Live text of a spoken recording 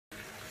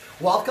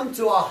Welcome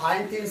to our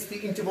high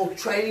intensity interval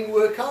training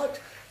workout.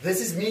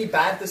 This is me,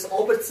 Bertus,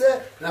 Albertse,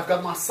 and I've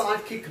got my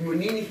sidekick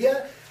Munini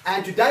here.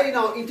 And today in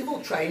our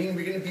interval training,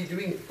 we're going to be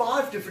doing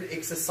 5 different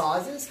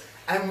exercises,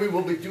 and we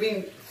will be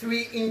doing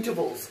 3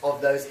 intervals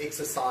of those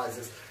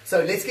exercises.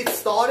 So let's get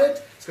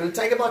started. It's going to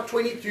take about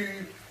 20 to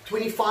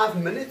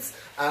 25 minutes.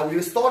 We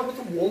will start with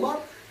a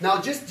warm-up. Now,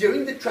 just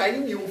during the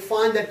training, you will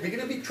find that we're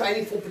going to be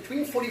training for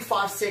between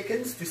 45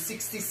 seconds to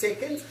 60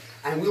 seconds,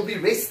 and we'll be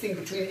resting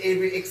between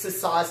every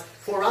exercise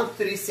for around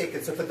 30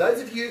 seconds. So for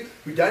those of you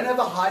who don't have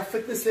a high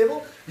fitness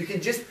level, you can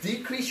just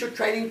decrease your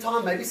training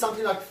time, maybe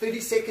something like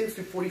 30 seconds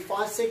to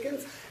 45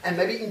 seconds, and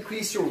maybe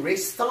increase your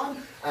rest time.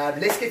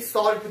 Let's get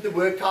started with the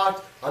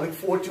workout. I look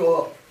forward to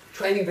our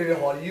training very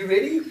hard. Are you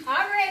ready?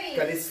 I'm ready.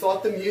 Okay, let's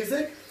start the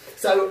music.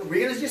 So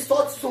we're going to just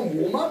start some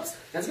warm-ups.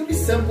 And it's going to be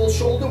simple,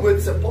 shoulder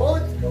widths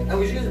apart. And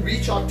we're just going to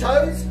reach our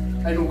toes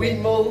and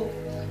windmill,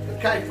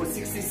 okay, for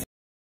 60 seconds.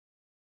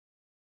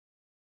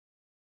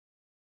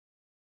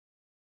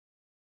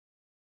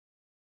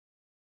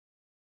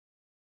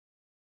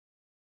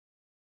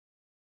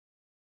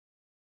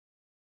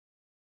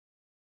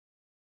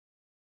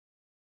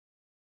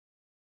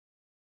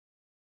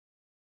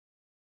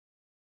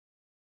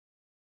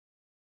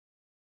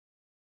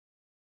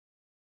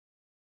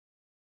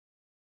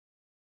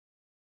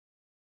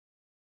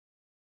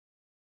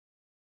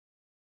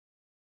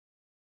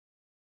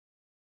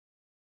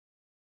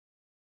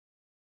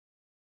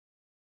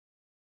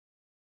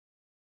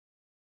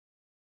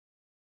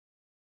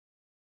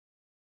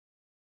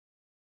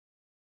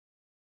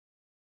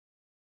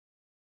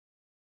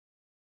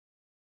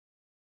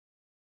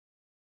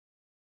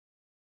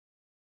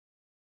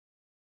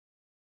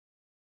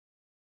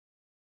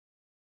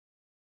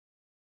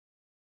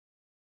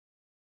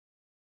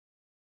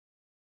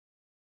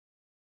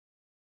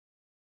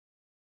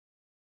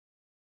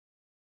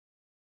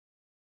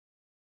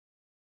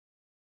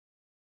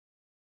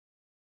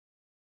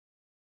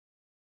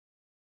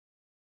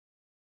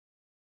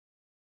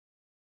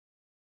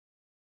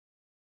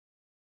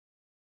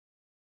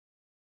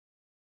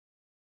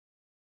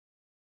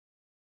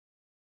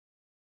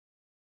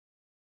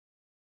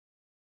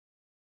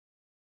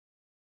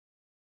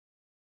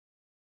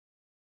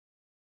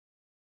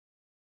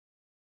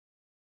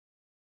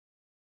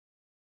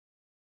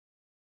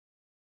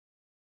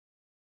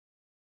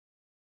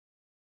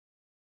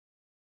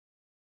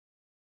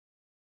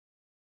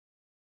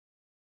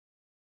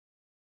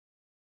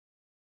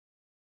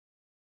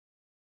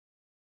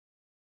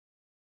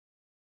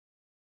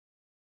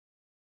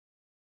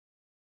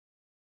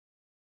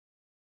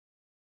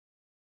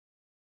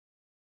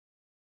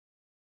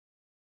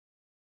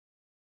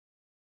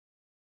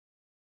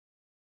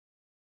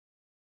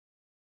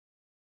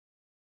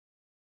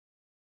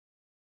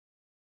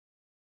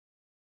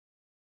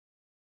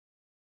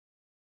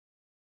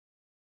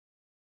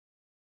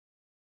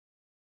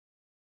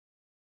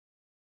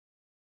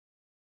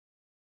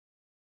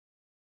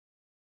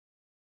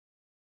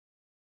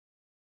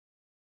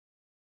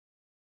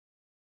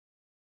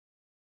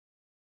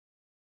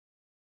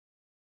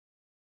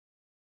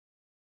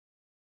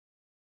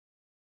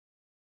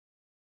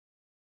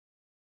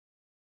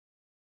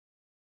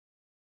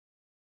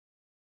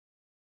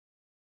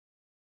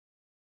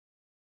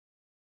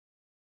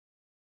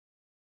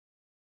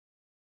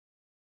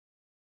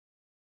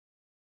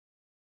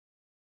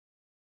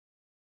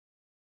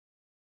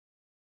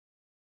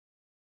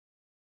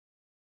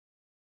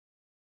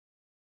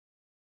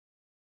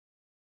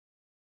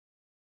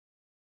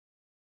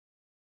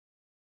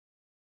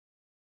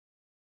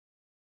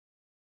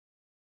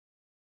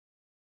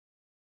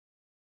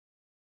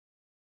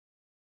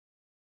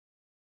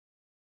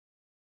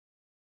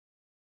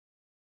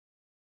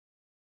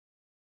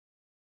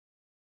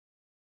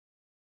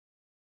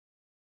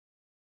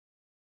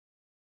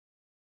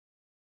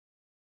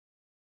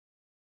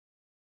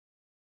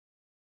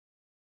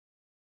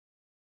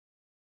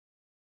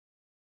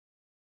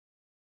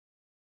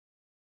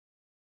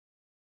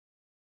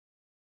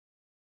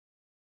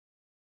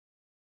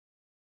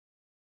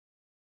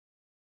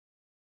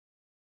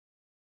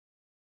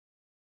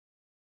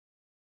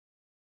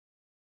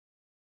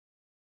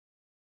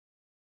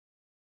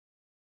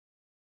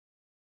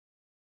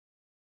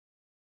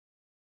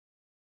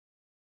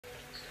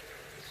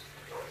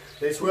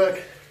 Let's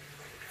work.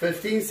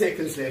 15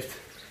 seconds left.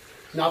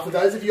 Now for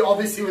those of you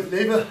obviously with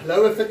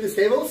lower fitness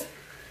levels,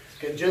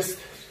 you can just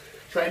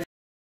train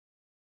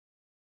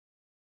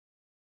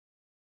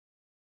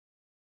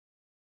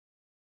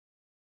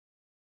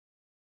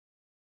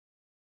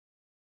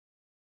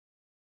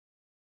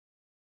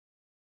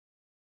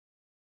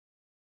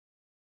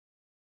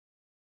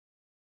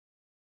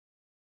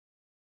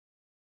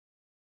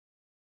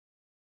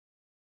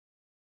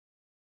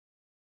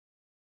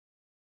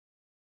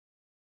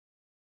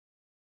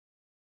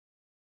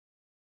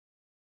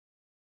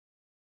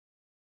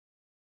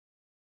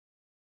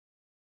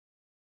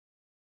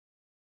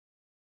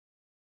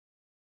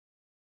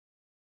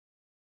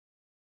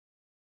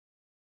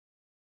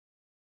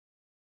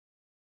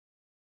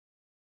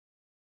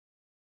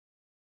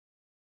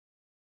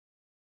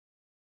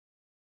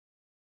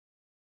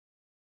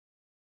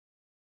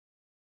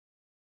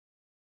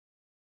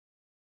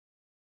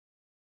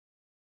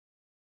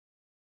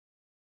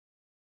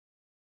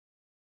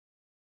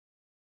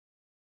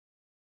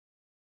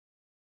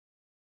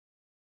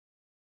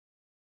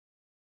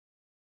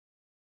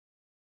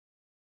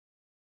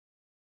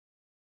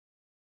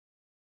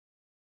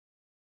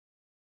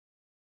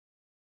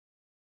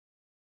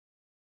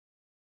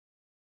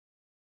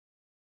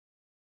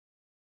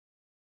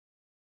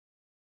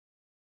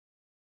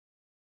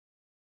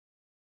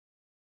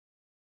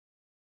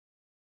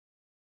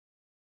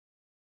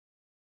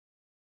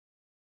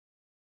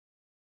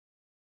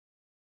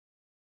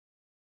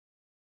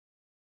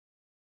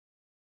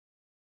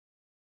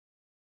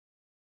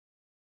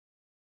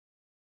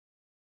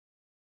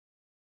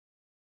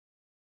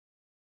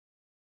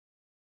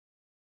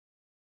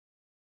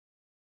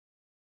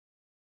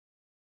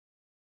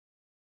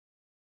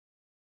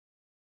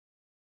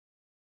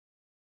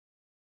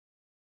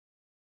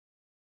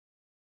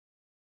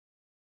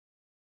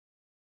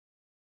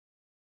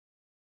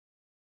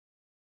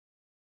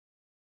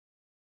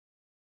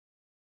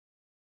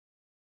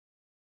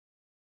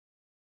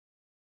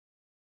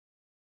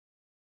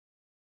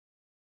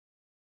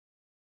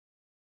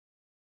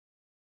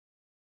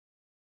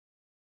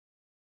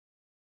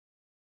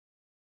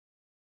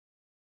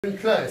And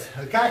close,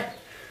 okay?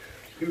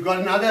 We've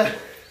got another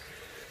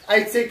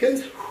 8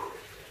 seconds.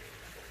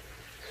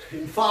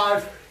 In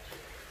 5,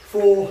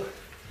 4,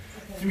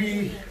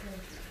 3,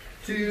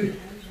 2,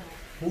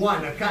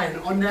 1. Okay, and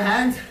on the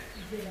hands,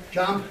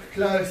 jump,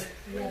 close,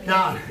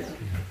 down.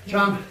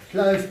 Jump,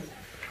 close,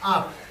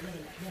 up.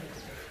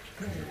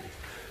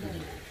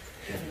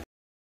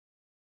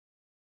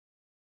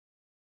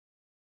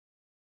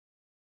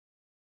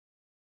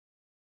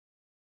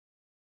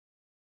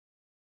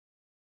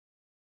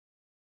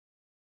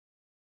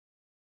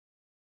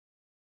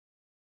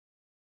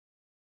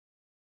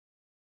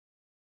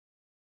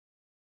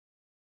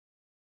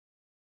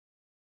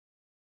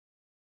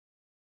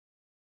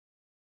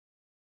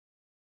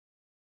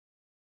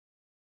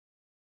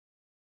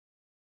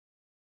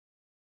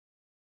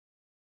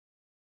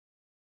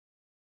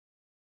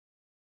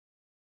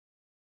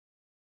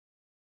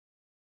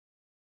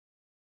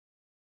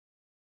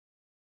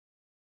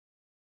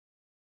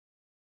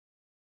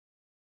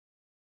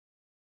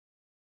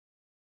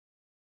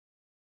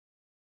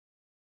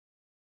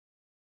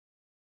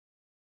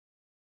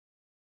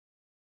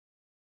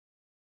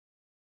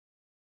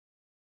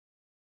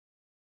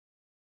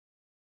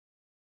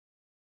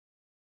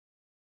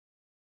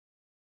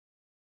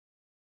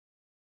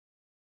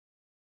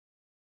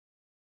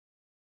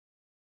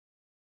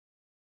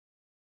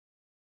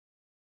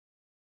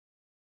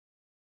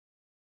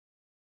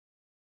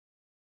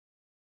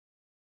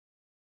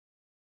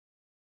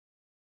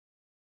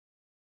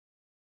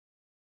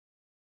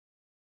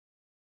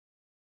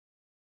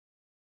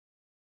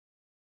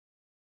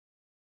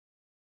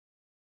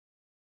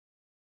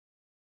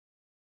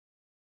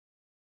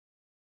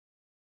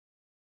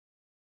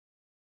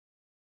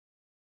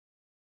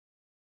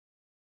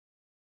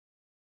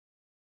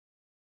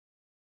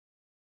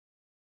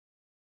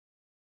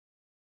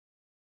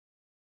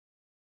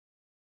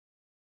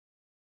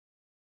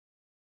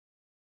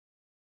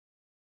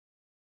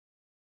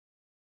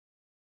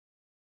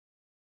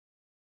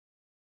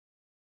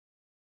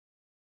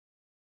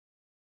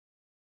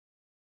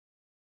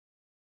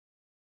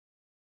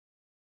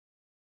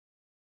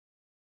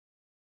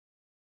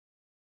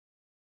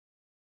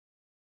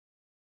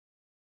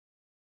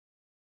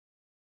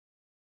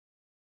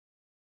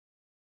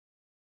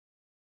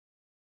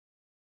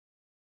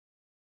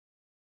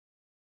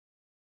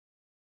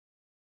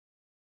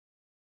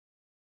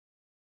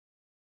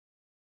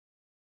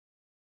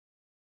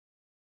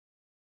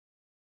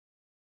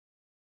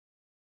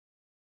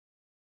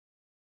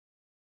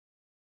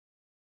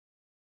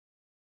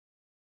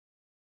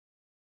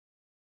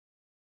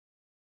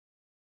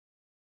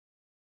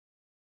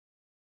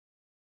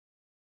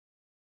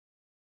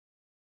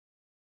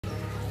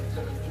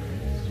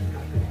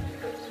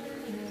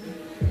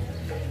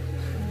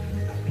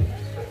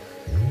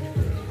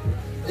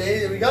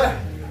 There we go.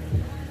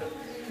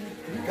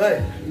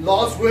 Okay,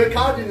 last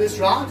workout in this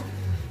round.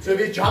 So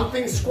we're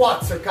jumping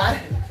squats,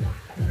 okay?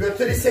 We've got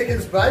 30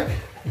 seconds break.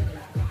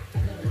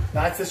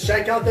 That's it,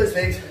 shake out those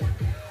legs.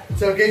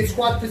 So again,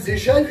 squat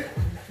position.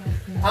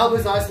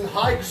 Elbows nice and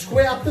high.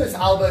 Square up those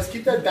elbows.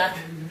 Keep that back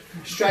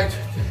straight.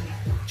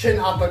 Chin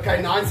up,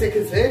 okay? 9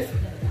 seconds left.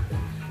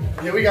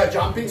 Here we go,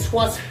 jumping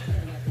squats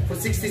for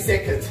 60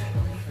 seconds.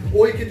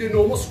 Or you can do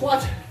normal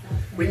squat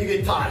when you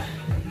get tired.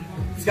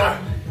 Let's go.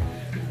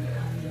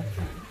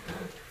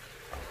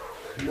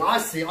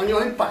 Nicely, on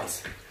your own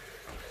pace.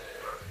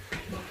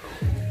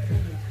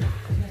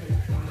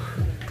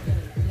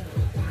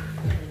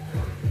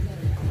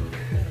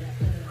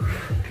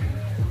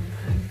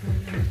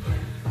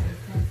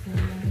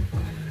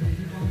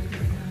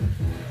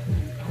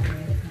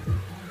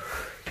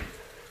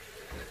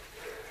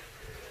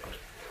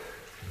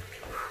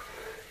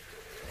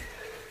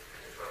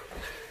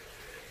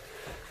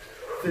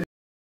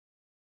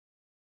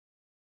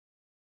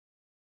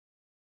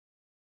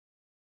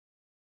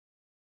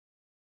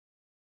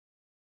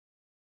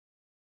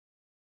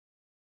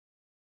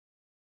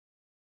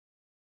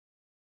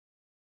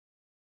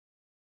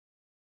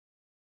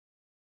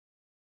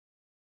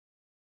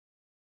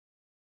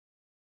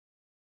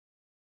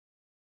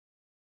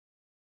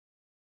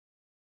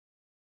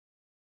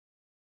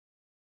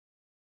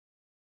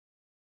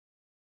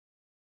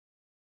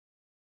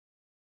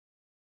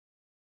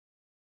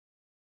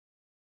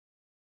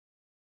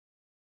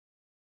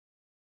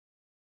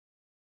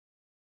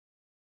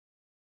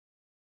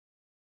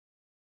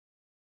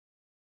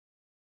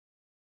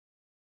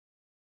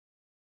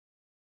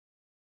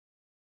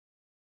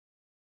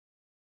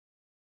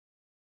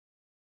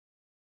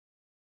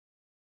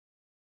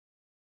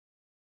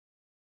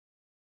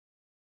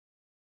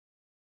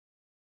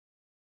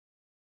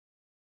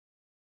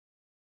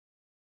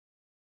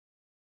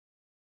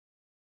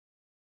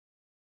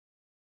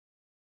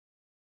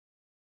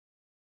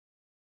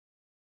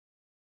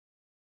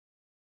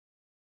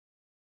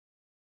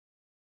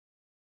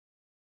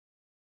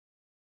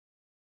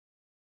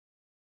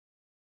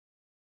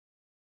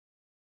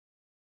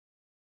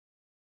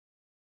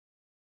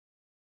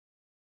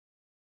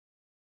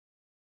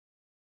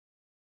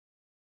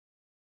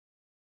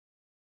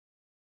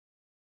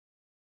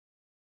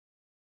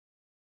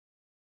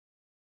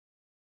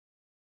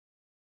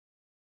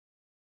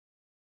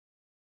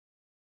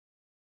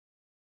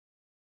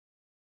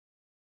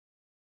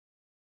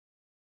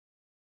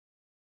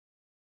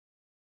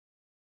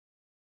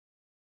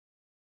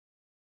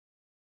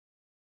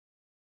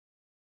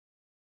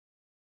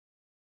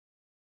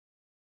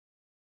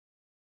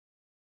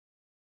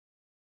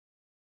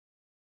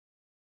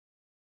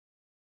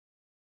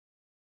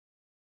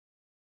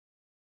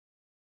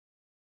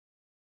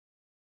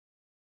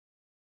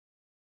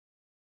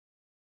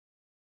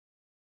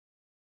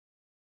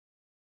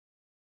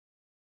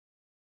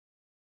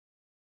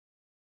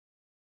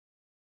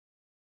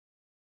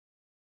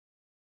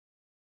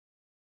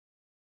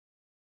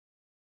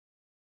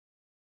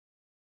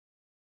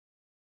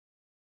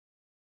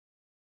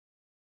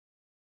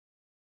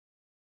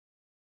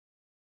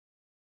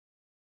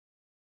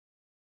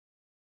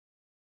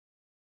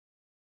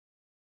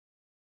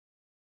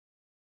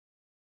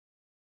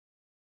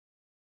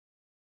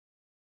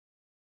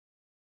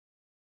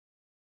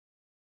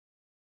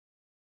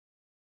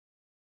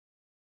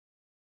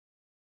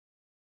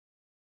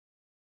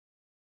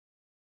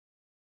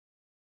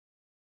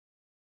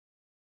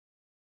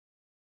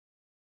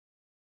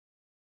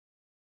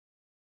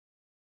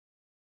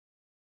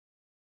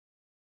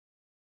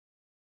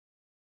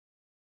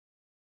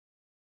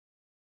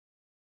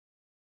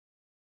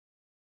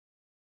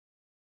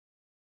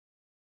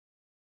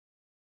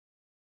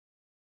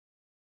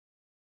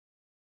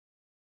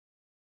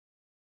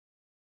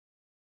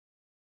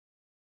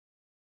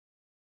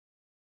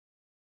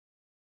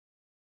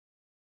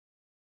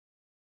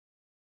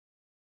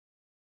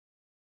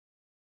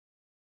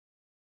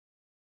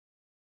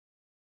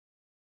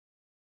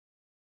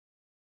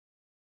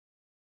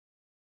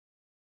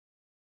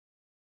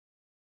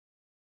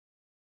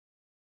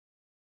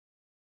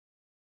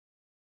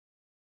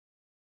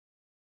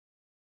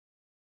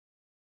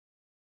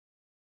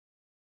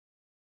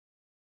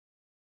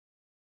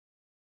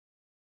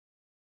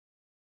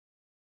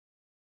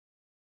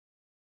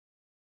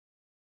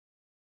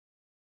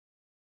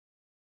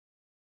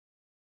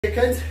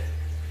 seconds.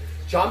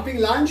 Jumping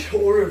lunge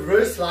or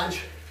reverse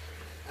lunge,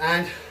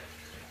 and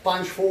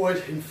punch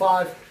forward in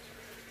 5,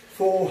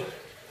 4,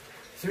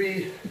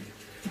 3,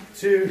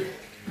 2,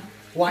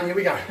 1. Here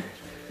we go.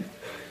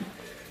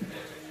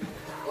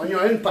 On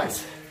your own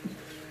pace.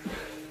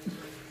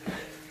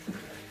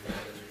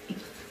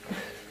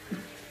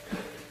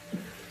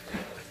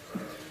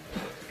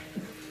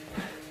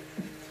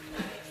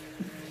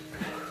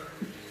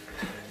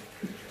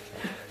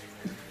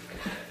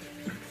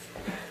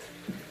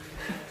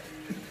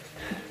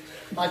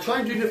 I try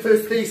and do the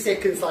first 30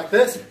 seconds like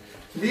this,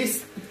 at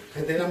least,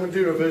 and then I'm going to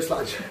do reverse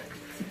lunge.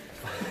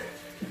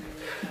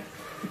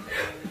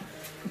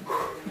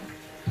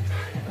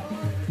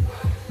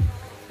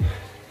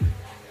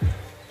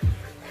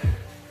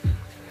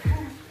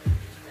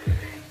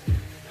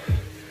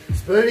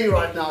 It's burning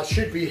right now, it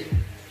should be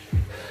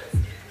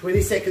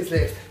 20 seconds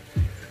left.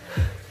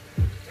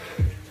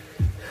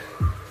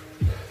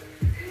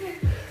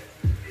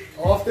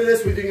 After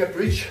this, we're doing a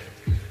bridge,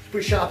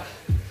 push-up,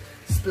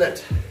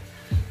 split.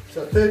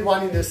 So third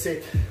one in this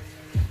set.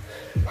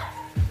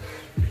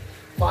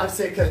 5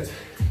 seconds.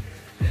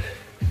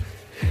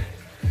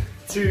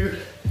 2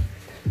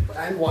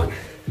 and 1.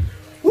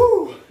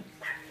 Woo!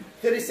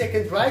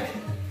 30-second break.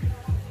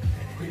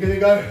 We're going to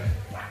go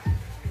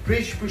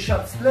bridge,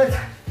 push-up, split.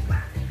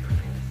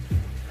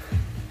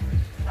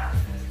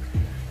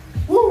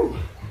 Woo!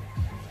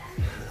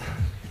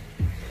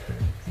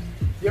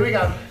 Here we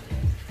go.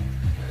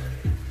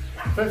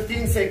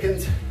 15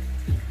 seconds.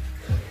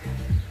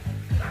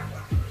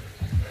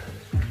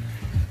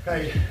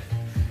 Okay,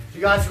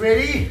 you guys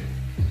ready?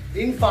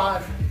 In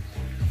 5,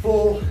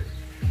 4,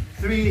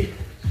 3,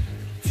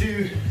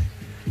 2,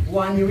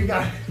 1, here we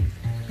go.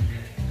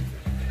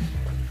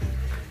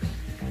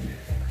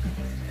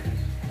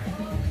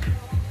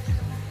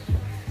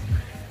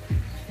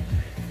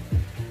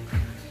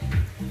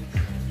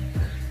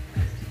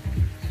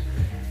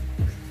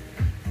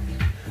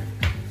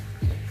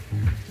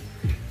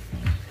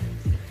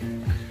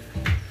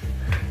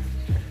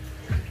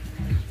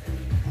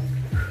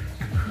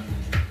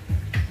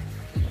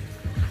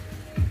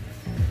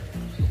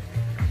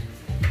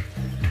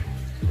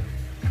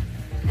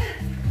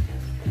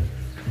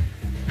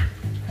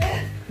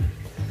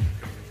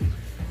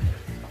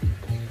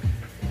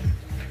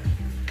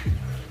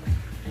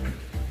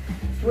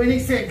 Twenty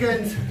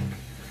seconds.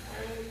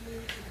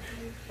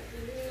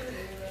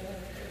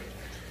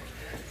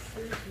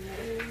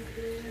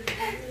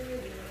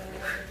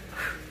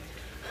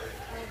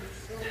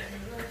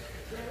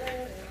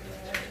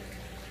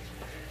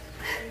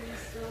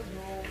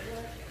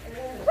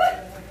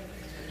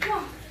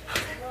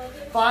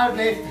 Five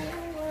left.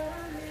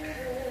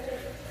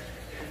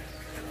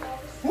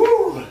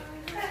 Woo!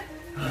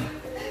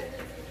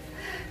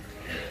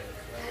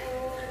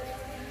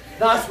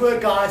 Nice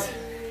work, guys.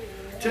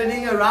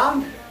 Turning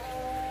around,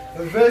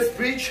 reverse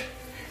bridge,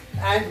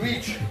 and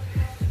reach.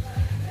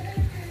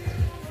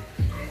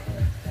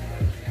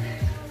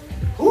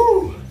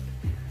 Woo!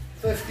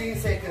 15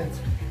 seconds.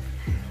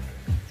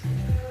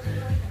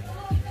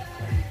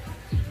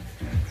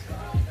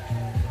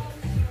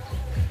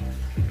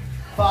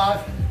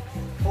 Five,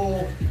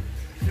 4,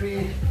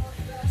 3,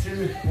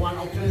 2, 1.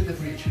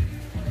 Alternative reach.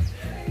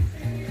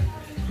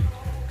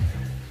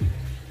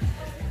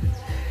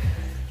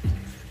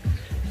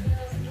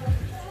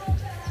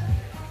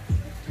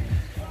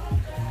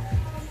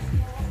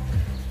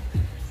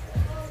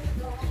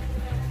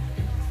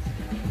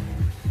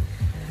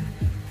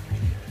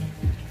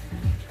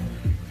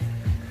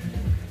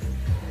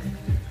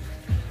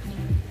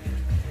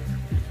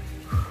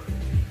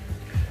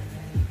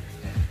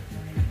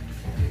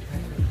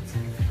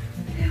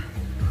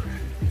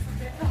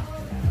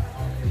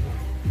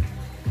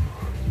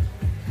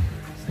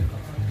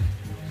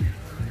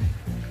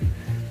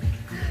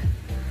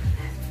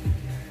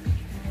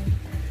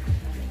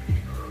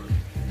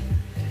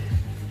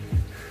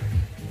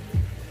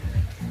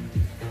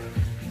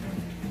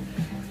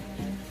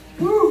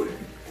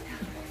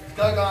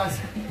 Go, guys.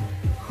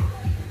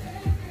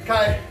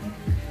 Okay,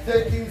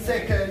 13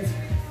 seconds.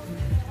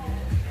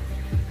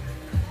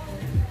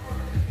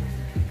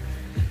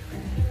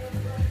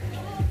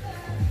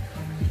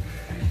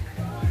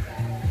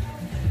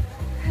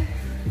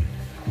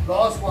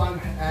 Last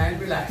one,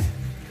 and relax.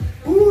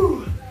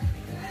 Woo.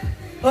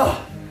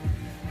 Oh.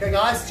 Okay,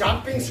 guys,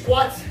 jumping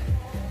squats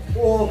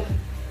or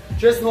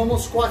just normal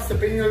squats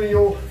depending on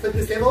your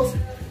fitness levels.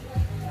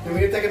 Then we're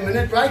going to take a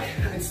minute break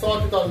and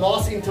start with our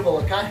last interval,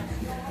 okay?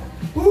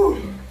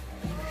 Woo.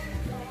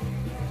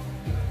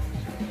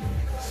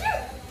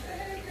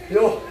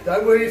 Yo,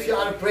 don't worry if you're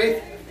out of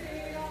breath.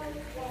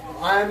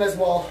 I am as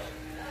well.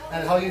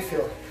 And how you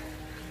feel?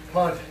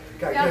 Come on.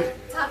 Okay, Go. good.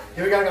 Tough.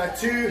 Here we go, guys.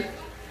 2,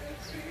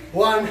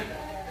 1,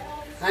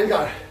 and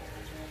go.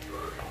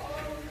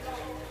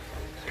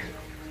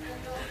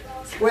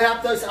 Square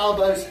up those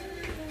elbows,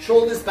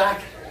 shoulders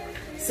back,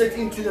 sit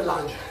into the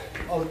lunge,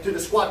 or to the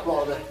squat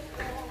rather.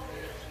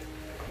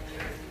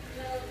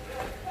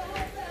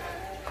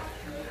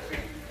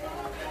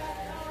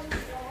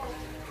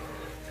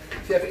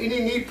 you have any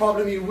knee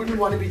problem, you wouldn't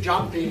want to be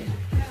jumping.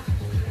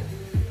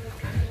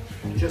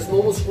 Just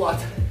normal squat,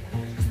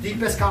 as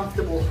deep as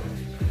comfortable.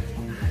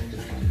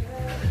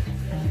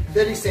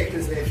 30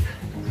 seconds left.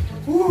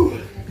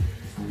 Woo.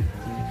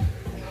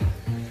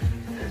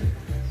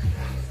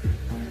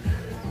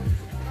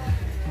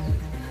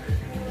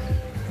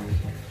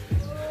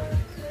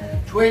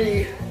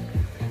 Twenty.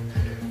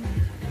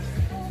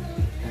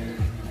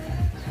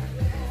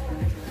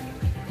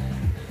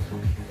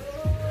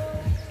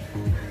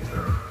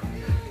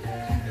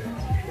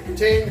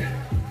 10.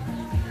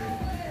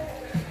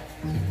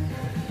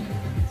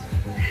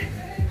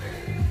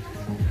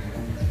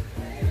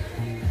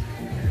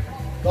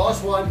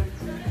 Last one.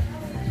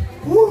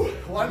 Woo!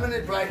 1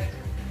 minute break.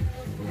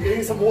 We're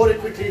getting some water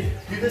quickly.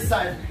 Do the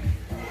same.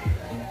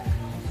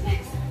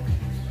 Next.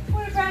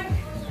 Water break.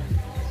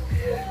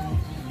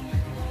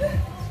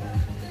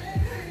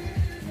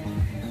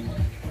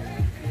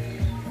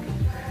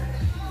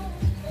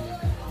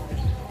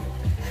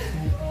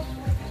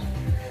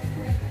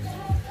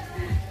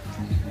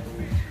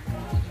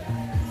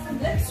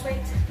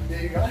 Sweet.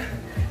 There you go.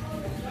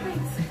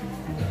 Thanks.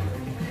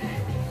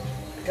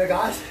 Okay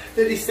guys,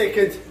 30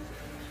 seconds.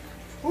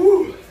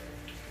 Woo.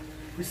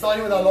 We're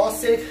starting with our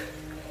last set,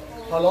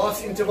 our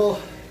last interval.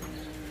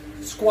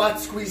 Squat,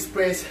 squeeze,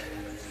 press.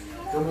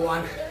 Number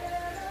 1.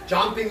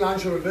 Jumping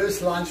lunge or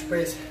reverse lunge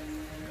press.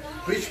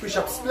 Bridge, push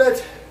up,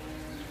 split.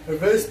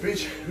 Reverse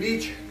bridge,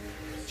 reach.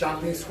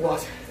 Jumping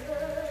squat.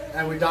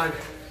 And we're done.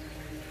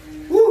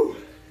 Woo.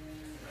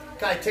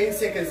 Okay, 10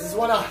 seconds. This is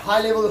what a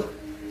high level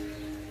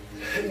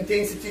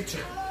intensity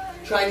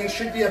training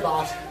should be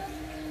about.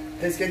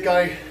 Let's get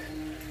going.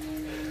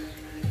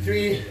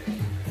 3,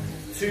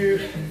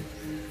 2,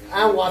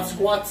 and 1.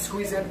 Squat,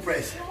 squeeze, and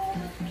press.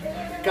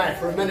 Okay,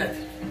 for a minute.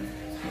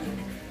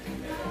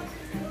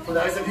 For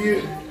those of you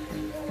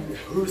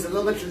who's a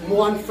little bit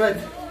more unfit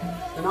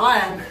than I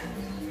am,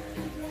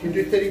 you can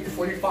do 30 to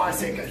 45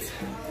 seconds.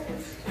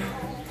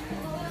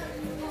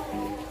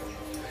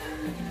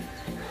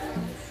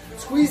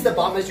 Squeeze the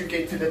bum as you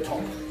get to the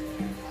top.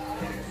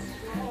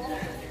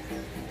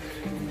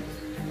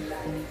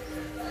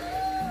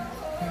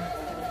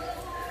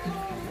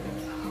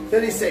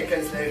 "30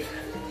 seconds left."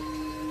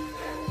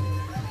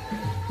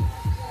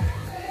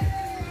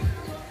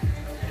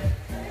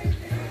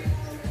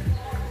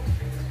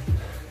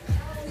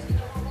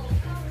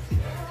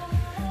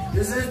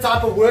 This is the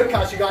type of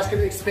workout you guys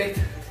can expect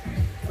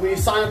when you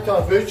sign up to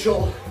our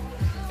virtual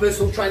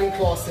personal training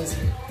classes.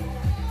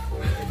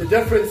 The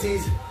difference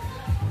is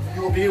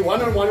you will be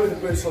one-on-one with a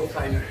personal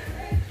trainer.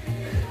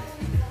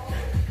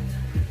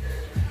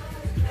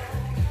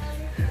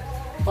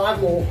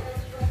 5 more.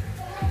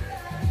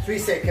 3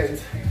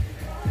 seconds.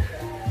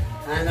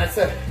 And that's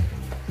it.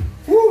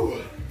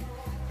 Woo!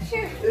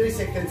 30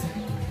 seconds.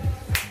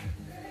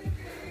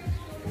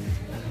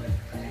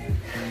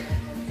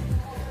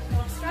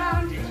 Last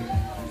round.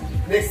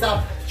 Next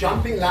up,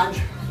 jumping lunge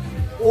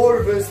or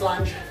reverse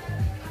lunge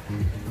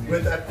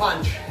with a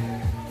punch,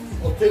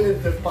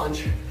 alternative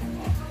punch.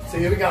 So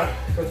here we go,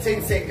 for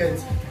 10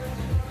 seconds.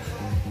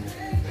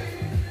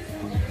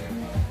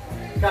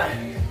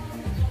 Okay.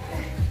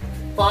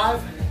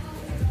 5,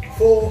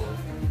 4,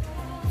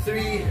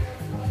 3,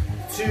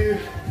 2,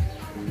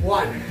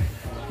 1.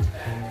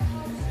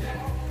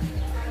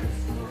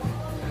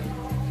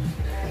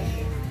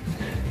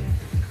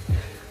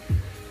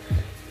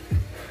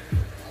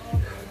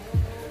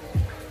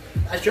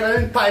 At your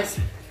own pace.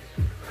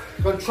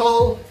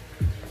 Control,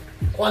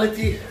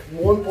 quality,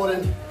 more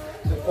important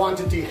than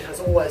quantity, as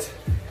always.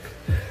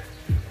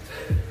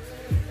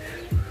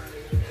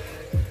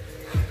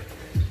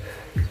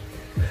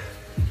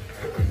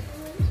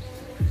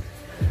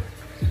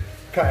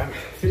 Okay, I'm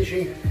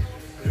finishing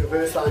the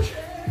reverse lunge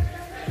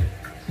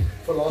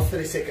for the last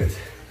 30 seconds.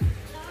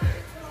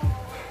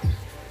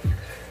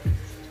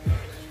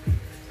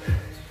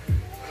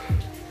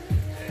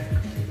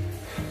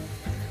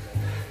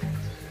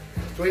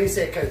 "20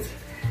 seconds.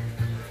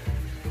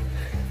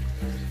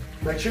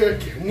 Make sure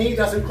your knee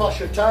doesn't cross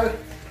your toe.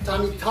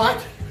 Tummy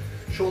tight,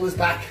 shoulders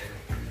back.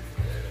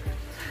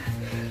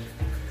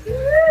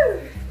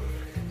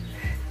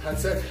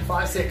 That's it,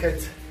 5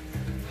 seconds.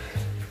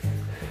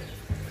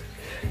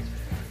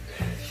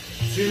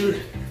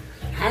 2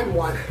 and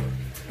 1.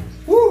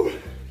 Woo!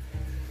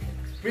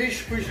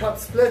 Bridge, push up,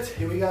 split.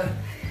 Here we go.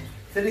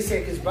 30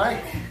 seconds break.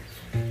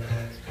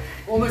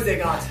 Almost there,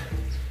 guys.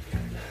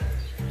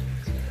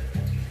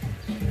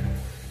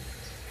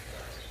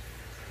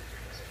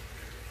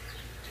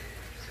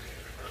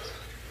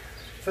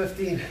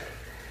 15.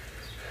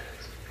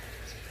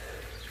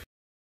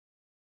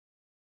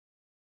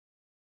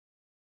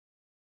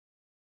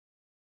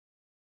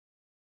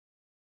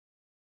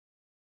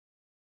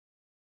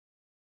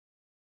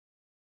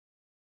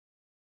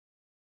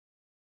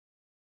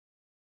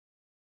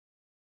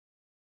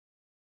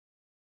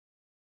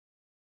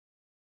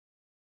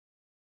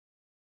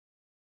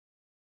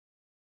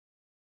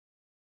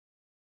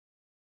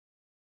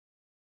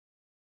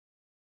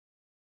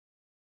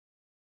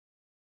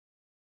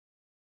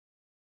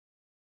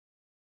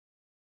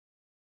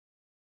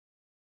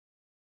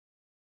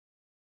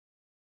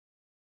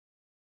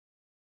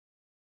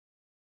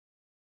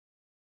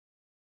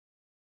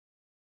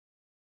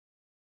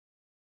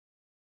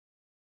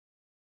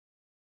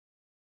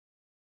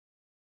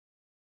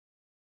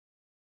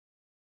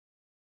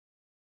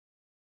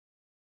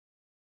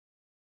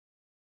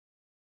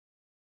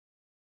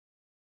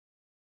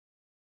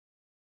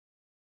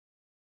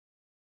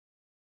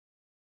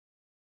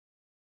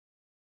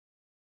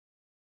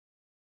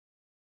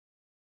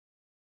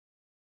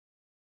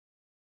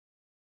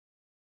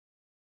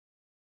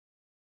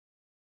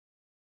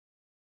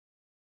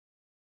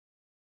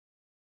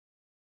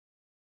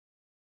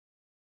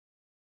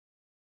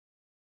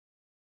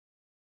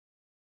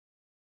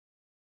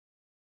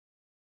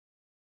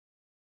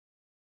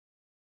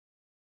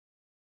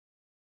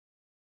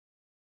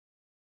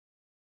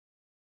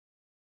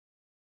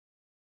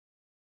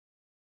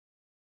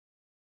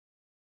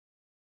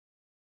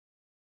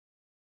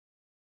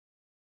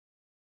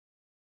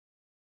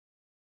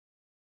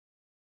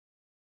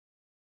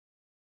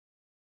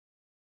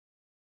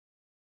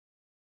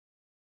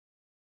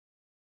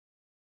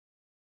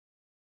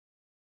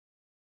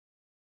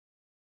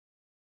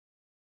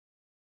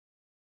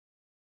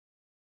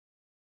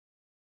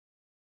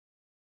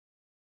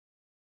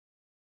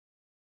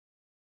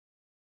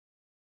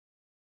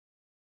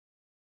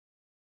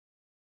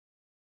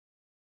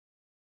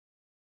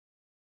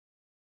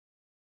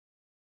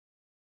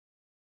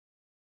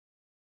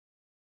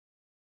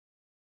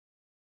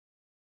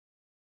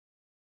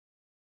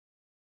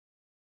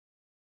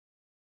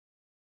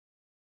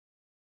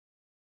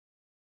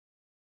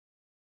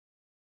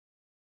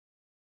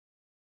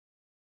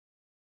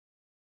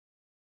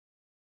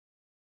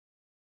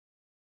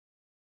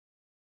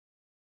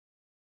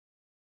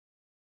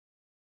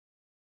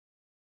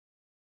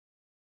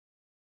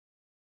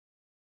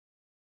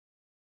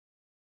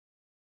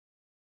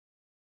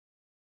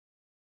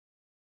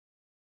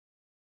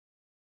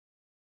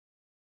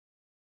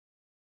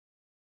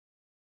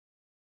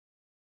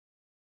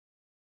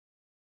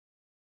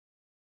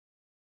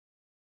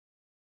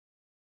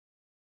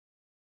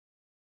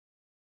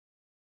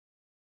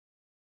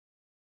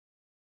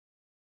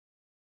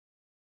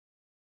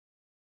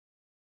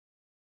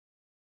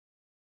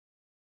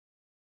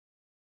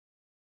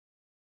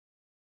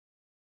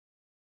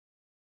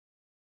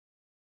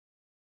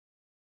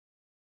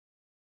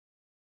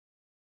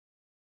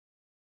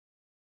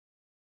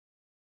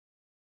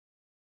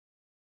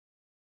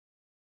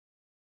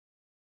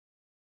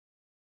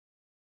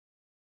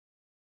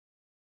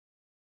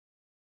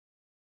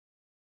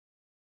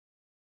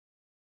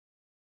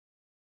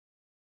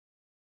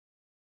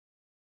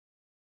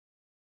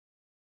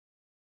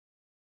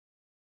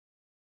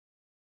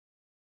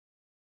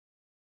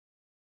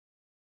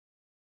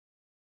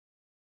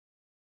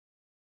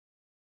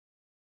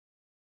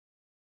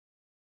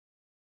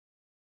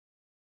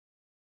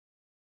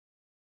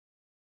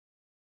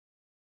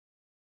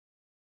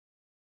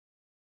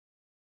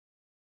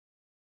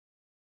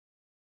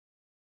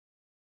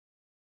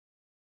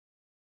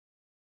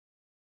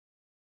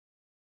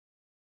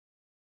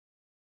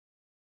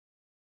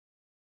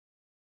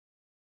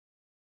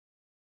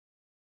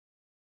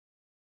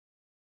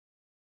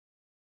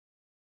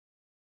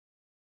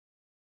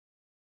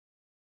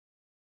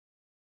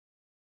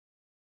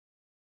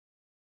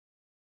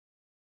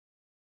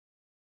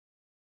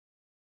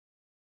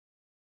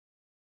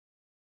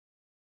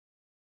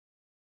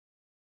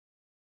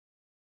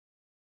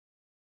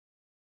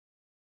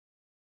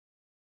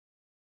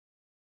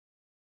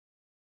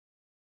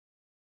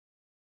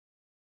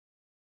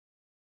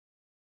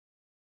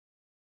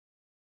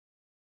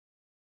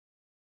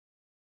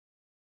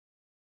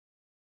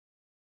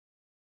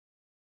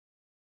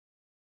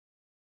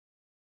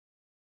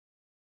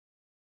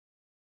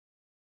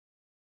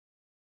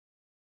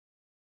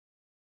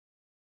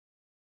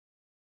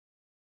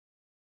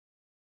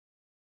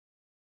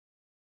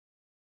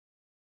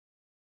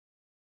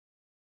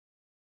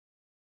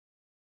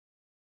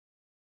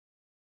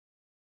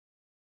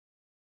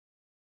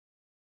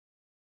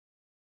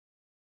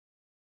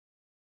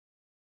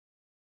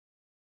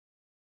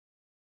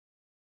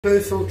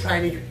 personal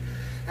training,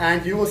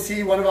 and you will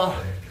see one of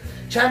our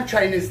champ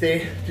trainers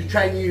there to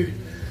train you,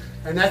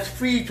 and that's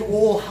free to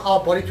all our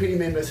Body20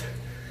 members.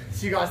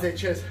 See you guys there.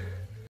 Cheers.